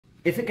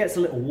If it gets a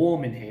little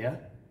warm in here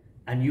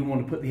and you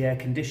want to put the air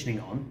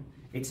conditioning on,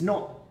 it's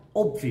not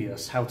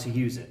obvious how to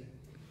use it.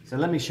 So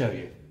let me show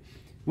you.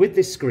 With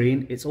this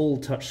screen, it's all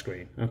touch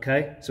screen,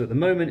 okay? So at the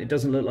moment, it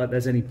doesn't look like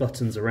there's any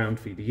buttons around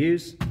for you to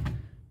use.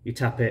 You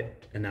tap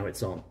it and now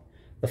it's on.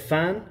 The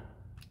fan,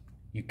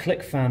 you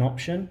click fan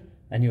option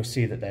and you'll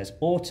see that there's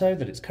auto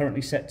that it's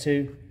currently set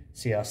to,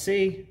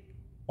 CRC,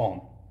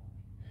 on.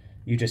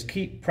 You just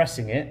keep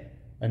pressing it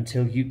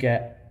until you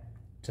get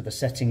to the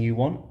setting you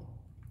want.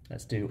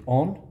 Let's do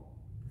on,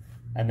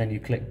 and then you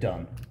click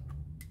done.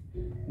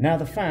 Now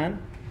the fan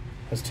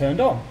has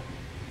turned on.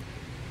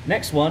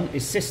 Next one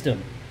is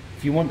system.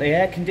 If you want the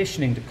air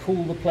conditioning to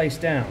cool the place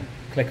down,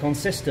 click on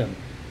system.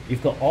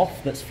 You've got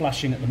off that's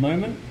flashing at the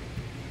moment.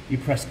 You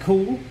press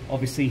cool,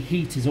 obviously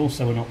heat is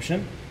also an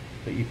option,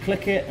 but you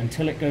click it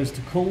until it goes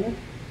to cool,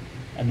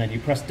 and then you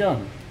press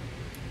done.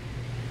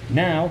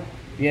 Now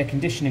the air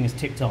conditioning is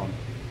ticked on,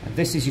 and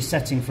this is your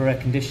setting for air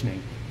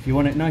conditioning. If you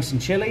want it nice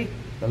and chilly,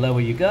 the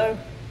lower you go,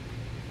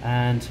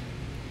 and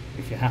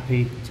if you're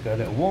happy to go a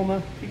little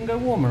warmer, you can go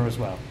warmer as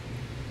well.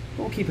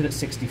 But we'll keep it at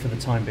 60 for the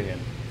time being.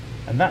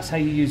 And that's how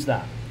you use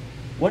that.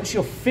 Once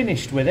you're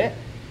finished with it,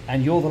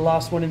 and you're the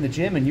last one in the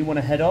gym and you want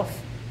to head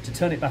off, to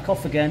turn it back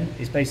off again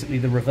is basically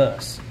the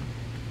reverse.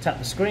 Tap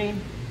the screen,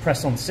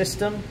 press on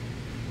system,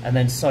 and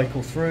then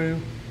cycle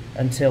through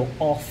until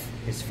off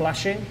is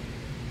flashing,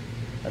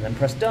 and then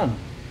press done.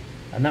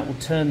 And that will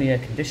turn the air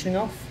conditioning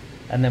off.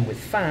 And then with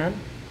fan,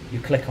 you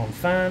click on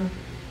fan,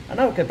 and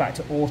I'll go back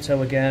to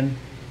auto again,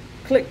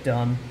 click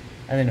done,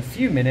 and in a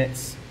few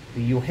minutes,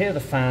 you'll hear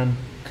the fan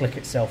click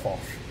itself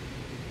off.